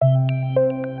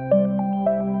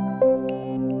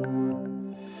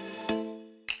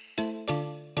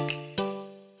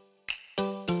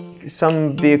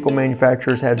some vehicle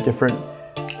manufacturers have different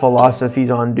philosophies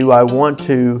on do I want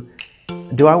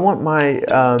my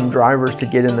drivers to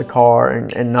get in the car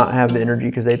and not have the energy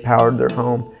because they powered their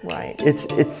home. Right.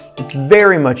 It's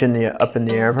very much up in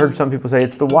the air. I've heard some people say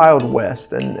it's the Wild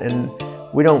West, and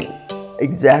we don't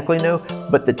exactly know,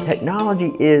 but the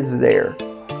technology is there.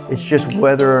 It's just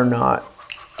whether or not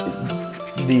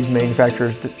these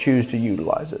manufacturers choose to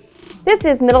utilize it. This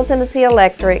is Middle Tennessee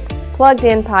Electric's Plugged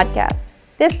In podcast.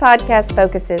 This podcast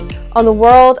focuses on the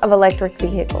world of electric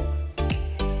vehicles.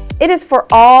 It is for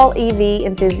all EV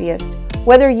enthusiasts,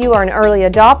 whether you are an early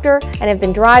adopter and have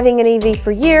been driving an EV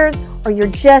for years, or you're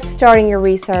just starting your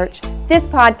research, this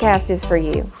podcast is for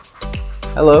you.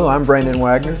 Hello, I'm Brandon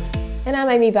Wagner. And I'm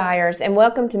Amy Byers, and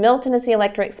welcome to Middle Tennessee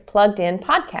Electric's Plugged In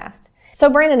podcast. So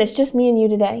Brandon, it's just me and you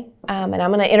today, and I'm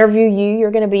going to interview you.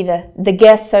 You're going to be the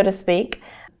guest, so to speak.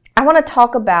 I want to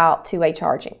talk about two-way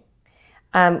charging.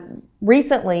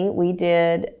 Recently, we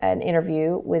did an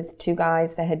interview with two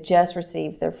guys that had just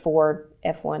received their Ford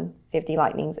F-150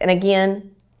 Lightnings. And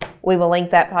again, we will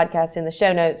link that podcast in the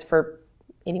show notes for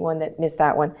anyone that missed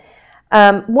that one.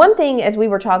 One thing as we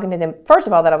were talking to them, first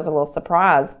of all, that I was a little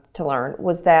surprised to learn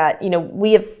was that,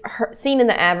 we have seen in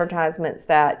the advertisements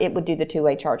that it would do the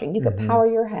two-way charging. You could power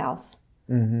your house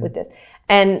with this.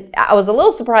 And I was a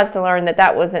little surprised to learn that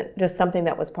that wasn't just something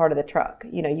that was part of the truck.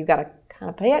 You got to kind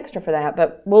of pay extra for that,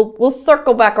 but we'll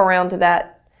circle back around to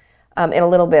that in a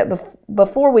little bit.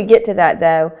 Before we get to that,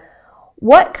 though,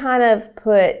 what kind of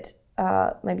put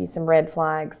maybe some red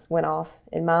flags went off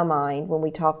in my mind when we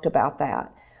talked about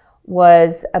that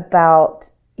was about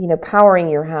powering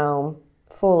your home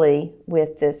fully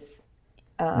with this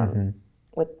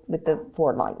with the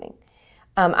Ford Lightning.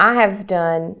 I have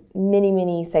done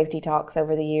many safety talks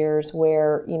over the years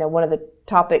where, one of the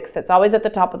topics that's always at the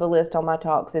top of the list on my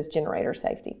talks is generator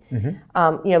safety.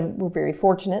 We're very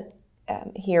fortunate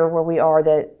here where we are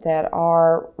that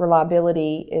our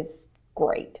reliability is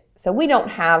great. So we don't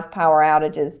have power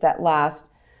outages that last,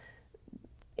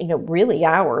 really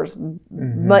hours,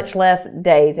 much less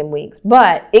days and weeks.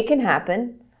 But it can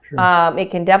happen. Sure. It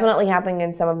can definitely happen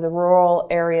in some of the rural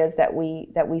areas that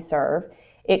we serve.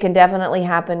 It can definitely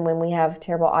happen when we have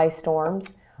terrible ice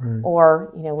storms,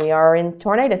 or we are in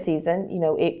tornado season.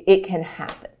 It can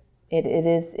happen. It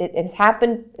has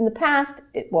happened in the past.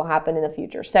 It will happen in the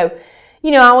future. So,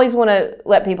 I always want to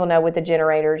let people know with the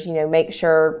generators. Make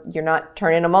sure you're not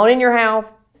turning them on in your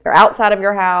house or outside of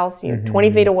your house.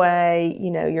 20 feet away.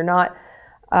 You're not.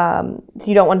 So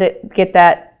you don't want to get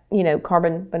that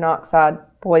carbon monoxide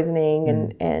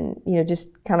poisoning, and just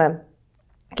kind of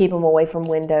keep them away from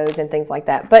windows and things like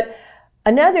that. But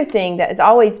another thing that has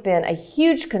always been a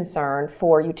huge concern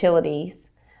for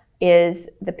utilities is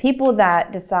the people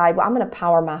that decide, well, I'm going to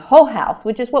power my whole house,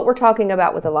 which is what we're talking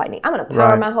about with the Lightning. I'm going to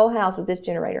power my whole house with this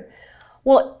generator.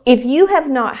 Well, if you have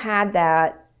not had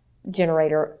that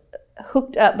generator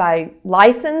hooked up by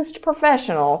licensed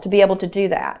professional to be able to do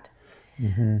that,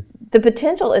 the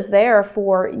potential is there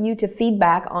for you to feed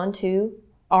back onto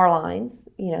our lines,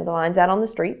 the lines out on the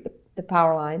street, the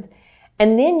power lines,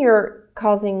 and then you're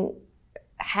causing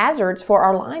hazards for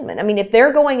our linemen. I mean, if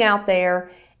they're going out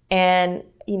there and,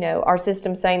 our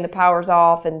system's saying the power's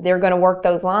off and they're going to work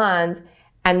those lines,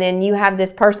 and then you have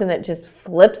this person that just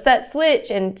flips that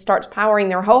switch and starts powering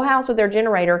their whole house with their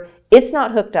generator, it's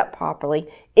not hooked up properly.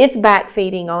 It's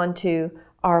backfeeding onto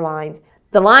our lines.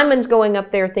 The lineman's going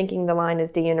up there thinking the line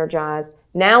is de-energized.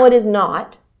 Now it is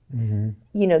not.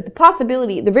 The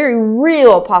possibility, the very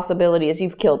real possibility is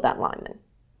you've killed that lineman.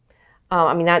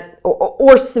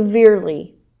 Or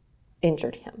severely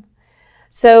injured him.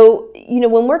 So,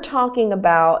 when we're talking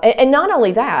about, and not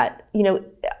only that,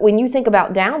 when you think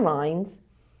about down lines,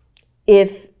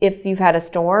 if you've had a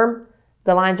storm,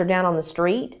 the lines are down on the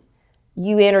street,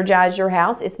 you energize your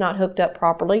house, it's not hooked up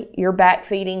properly, you're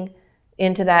backfeeding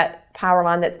into that power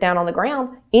line that's down on the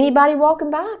ground, anybody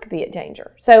walking by could be at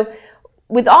danger. So,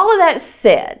 with all of that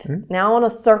said, now I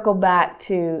want to circle back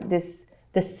to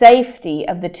the safety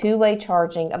of the two-way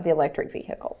charging of the electric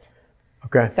vehicles.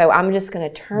 Okay. So I'm just going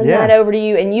to turn that over to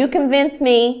you, and you convince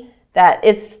me that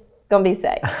it's going to be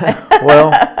safe.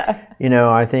 Well,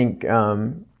 I think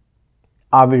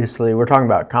obviously we're talking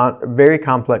about very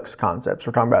complex concepts.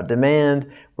 We're talking about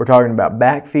demand. We're talking about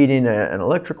backfeeding an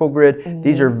electrical grid.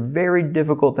 These are very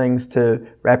difficult things to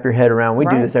wrap your head around. We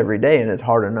do this every day, and it's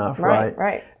hard enough, right?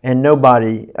 Right. And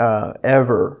nobody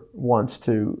ever wants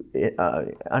to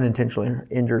unintentionally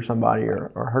injure somebody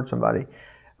or hurt somebody.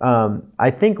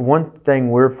 I think one thing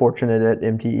we're fortunate at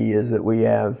MTE is that we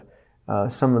have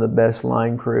some of the best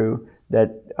line crew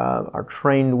that are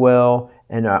trained well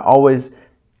and always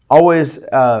always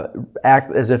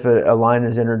act as if a line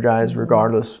is energized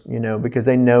regardless, because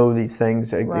they know these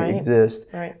things exist.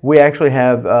 Right. We actually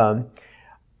have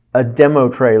a demo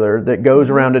trailer that goes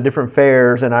around to different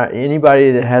fairs, and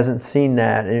anybody that hasn't seen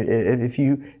that, if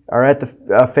you are at the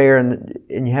fair and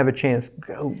you have a chance,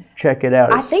 go check it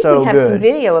out. It's so good. I think we have some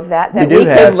video of that we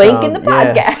could link in the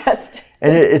podcast. Yes.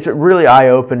 And it's really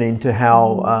eye-opening to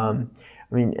how,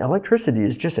 electricity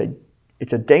is just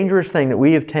it's a dangerous thing that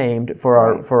we have tamed for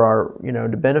our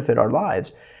to benefit our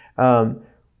lives.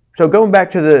 So going back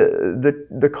to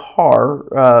the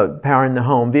car powering the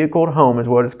home, vehicle to home is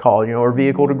what it's called, or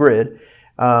vehicle to grid.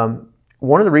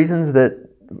 One of the reasons that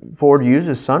Ford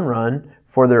uses Sunrun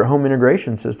for their home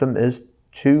integration system is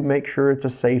to make sure it's a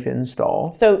safe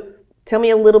install. So tell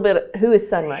me a little bit, who is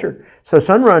Sunrun? Sure. So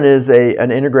Sunrun is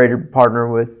an integrated partner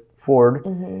with Ford.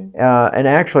 And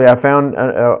actually I found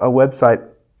a website.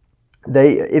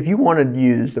 If you want to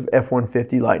use the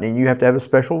F-150 Lightning, you have to have a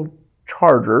special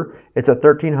charger. It's a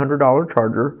 $1,300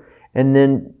 charger, and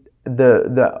then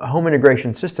the home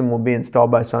integration system will be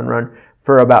installed by Sunrun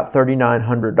for about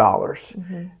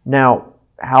 $3,900. Now,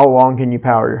 how long can you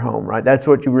power your home, right? That's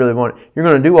what you really want. You're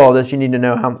going to do all this, you need to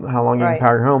know how long you can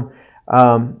power your home.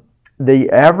 The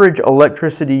average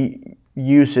electricity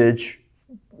usage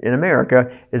in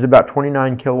America is about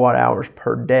 29 kilowatt hours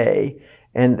per day.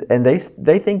 And they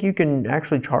think you can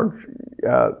actually power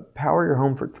your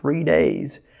home for 3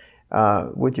 days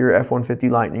with your F-150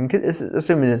 Lightning,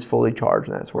 assuming it's fully charged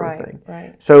and that sort of thing.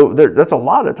 Right. So that's a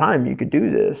lot of time you could do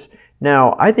this.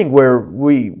 Now, I think where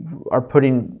we are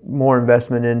putting more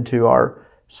investment into our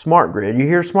smart grid, you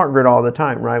hear smart grid all the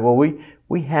time, right? Well,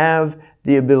 we have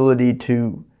the ability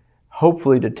to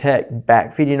hopefully detect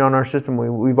backfeeding on our system.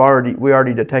 We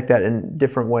already detect that in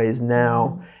different ways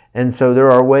now. And so there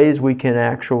are ways we can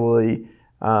actually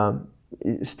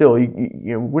still, we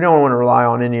don't want to rely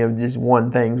on any of these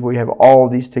one things. We have all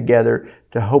of these together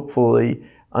to hopefully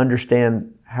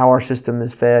understand how our system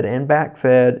is fed and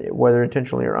backfed, whether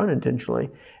intentionally or unintentionally.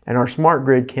 And our smart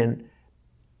grid can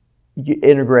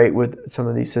integrate with some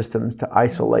of these systems to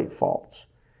isolate faults.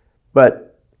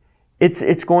 But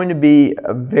it's going to be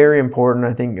very important.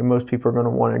 I think most people are going to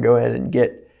want to go ahead and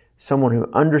get someone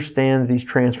who understands these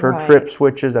transfer trip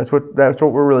switches. That's what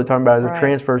we're really talking about, is a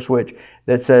transfer switch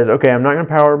that says, okay, I'm not going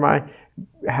to power my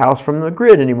house from the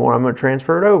grid anymore. I'm going to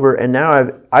transfer it over, and now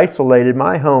I've isolated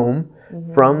my home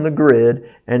from the grid,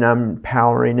 and I'm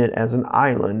powering it as an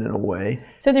island in a way.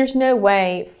 So there's no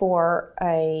way for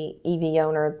a EV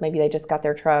owner, maybe they just got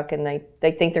their truck and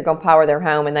they think they're going to power their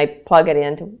home and they plug it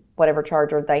into whatever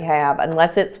charger they have,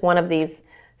 unless it's one of these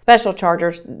special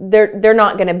chargers, they're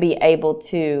not going to be able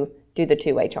to do the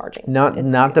two-way charging. Not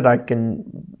that I can.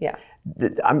 Yeah.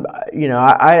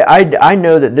 I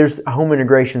know that there's a home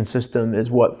integration system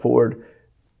is what Ford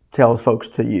tells folks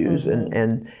to use,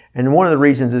 and one of the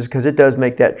reasons is because it does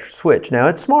make that switch. Now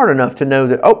it's smart enough to know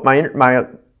that my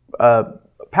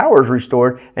power is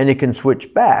restored and it can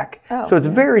switch back. So it's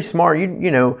very smart.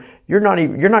 You're not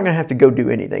going to have to go do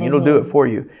anything. It'll do it for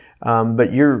you. But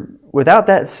without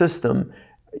that system,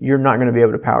 you're not going to be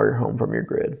able to power your home from your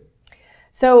grid.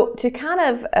 So to kind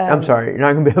of... I'm sorry, you're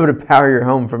not going to be able to power your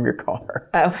home from your car.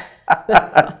 Oh,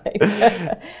 that's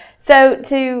fine. So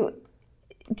to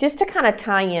kind of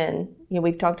tie in,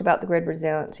 we've talked about the grid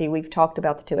resiliency, we've talked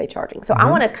about the two-way charging. So I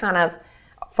want to kind of,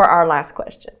 for our last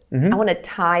question, I want to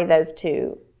tie those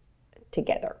two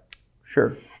together.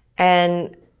 Sure.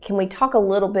 And can we talk a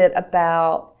little bit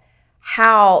about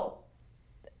how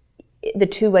the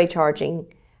two-way charging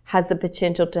has the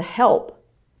potential to help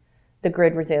the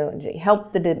grid resiliency,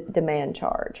 help the demand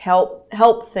charge,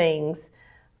 help things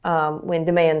when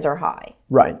demands are high?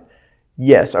 Right.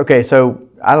 Yes. Okay. So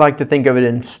I like to think of it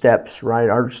in steps, right?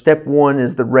 Our step one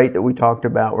is the rate that we talked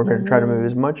about. We're going to try to move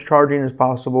as much charging as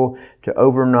possible to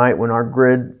overnight when our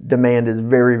grid demand is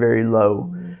very, very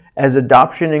low. As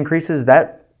adoption increases,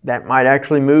 that might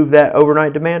actually move that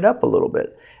overnight demand up a little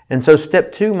bit. And so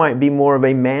step two might be more of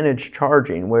a managed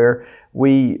charging, where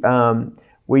we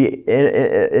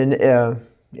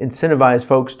incentivize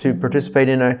folks to participate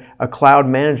in a cloud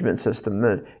management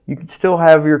system. You can still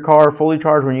have your car fully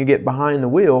charged when you get behind the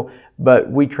wheel, but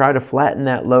we try to flatten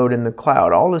that load in the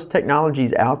cloud. All this technology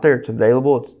is out there, it's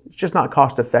available, it's just not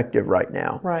cost effective right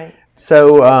now. Right.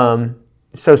 So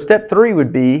step three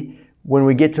would be when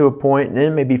we get to a point, and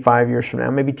it may be 5 years from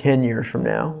now, maybe 10 years from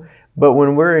now, but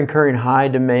when we're incurring high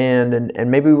demand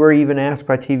and maybe we're even asked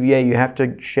by TVA, you have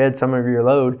to shed some of your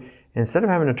load, instead of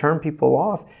having to turn people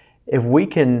off, if we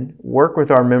can work with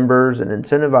our members and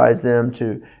incentivize them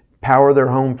to power their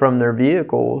home from their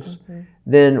vehicles,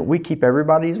 then we keep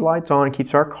everybody's lights on, it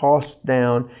keeps our costs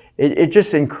down. It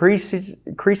just increases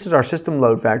our system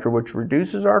load factor, which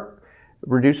reduces our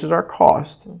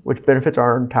cost, which benefits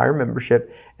our entire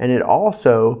membership, and it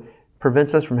also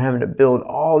prevents us from having to build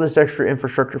all this extra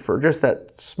infrastructure for just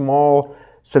that small,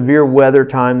 severe weather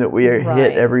time that we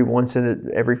hit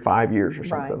every 5 years or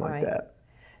something like that.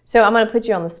 So I'm going to put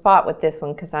you on the spot with this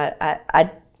one because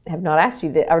I have not asked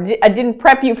you that, or I didn't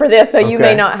prep you for this, so you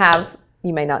may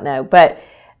not know. But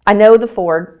I know the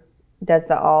Ford does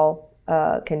the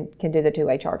can do the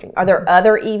two-way charging. Are there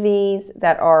other EVs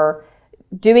that are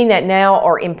doing that now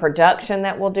or in production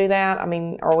that will do that? I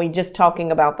mean, are we just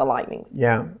talking about the Lightning?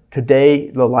 Yeah.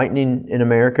 Today, the Lightning in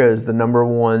America is the number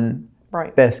one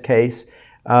best case.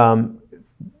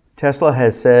 Tesla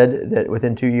has said that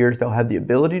within 2 years they'll have the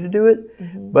ability to do it,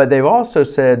 but they've also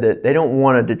said that they don't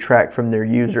want to detract from their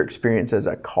user experience as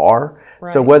a car.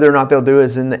 So whether or not they'll do it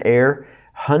is in the air.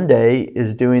 Hyundai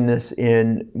is doing this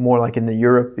in more like in the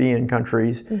European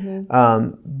countries,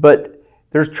 but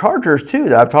there's chargers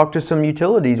too. I've talked to some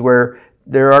utilities where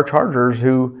there are chargers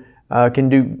who can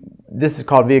do, this is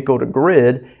called vehicle to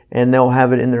grid, and they'll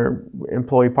have it in their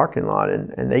employee parking lot,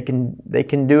 and they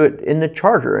can do it in the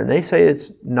charger, and they say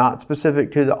it's not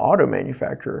specific to the auto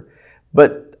manufacturer.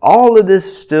 But all of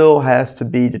this still has to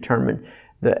be determined.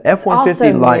 The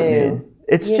F-150 Lightning,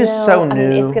 it's just so new. I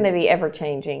mean, it's going to be ever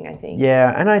changing, I think.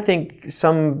 Yeah, and I think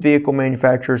some vehicle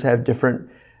manufacturers have different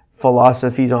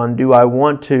philosophies on, do I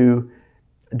want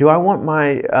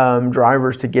my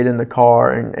drivers to get in the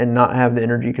car and not have the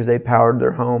energy because they powered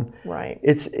their home? Right.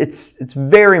 It's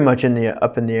very much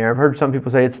up in the air. I've heard some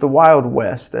people say it's the Wild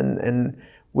West, and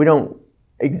we don't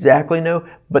exactly know,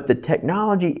 but the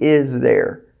technology is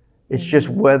there. It's just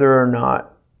whether or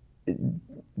not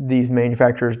these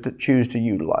manufacturers choose to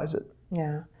utilize it.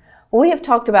 Yeah. Well, we have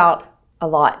talked about a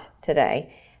lot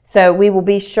today. So we will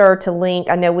be sure to link,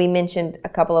 I know we mentioned a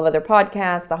couple of other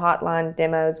podcasts, the hotline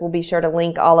demos. We'll be sure to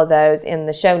link all of those in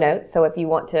the show notes. So if you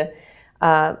want to,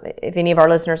 if any of our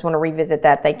listeners want to revisit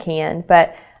that, they can.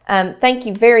 But thank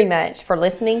you very much for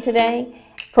listening today.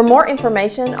 For more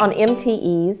information on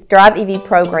MTE's Drive EV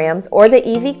programs or the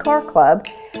EV Car Club,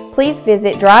 please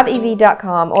visit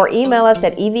driveev.com or email us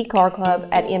at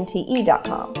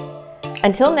evcarclub@mte.com.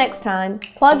 Until next time,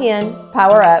 plug in,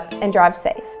 power up, and drive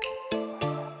safe.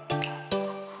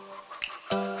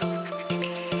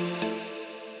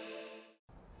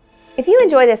 If you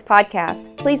enjoy this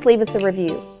podcast, please leave us a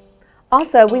review.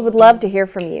 Also, we would love to hear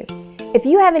from you. If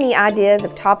you have any ideas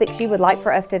of topics you would like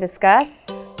for us to discuss,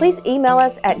 please email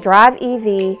us at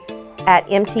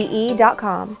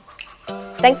driveev@mte.com.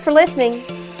 Thanks for listening.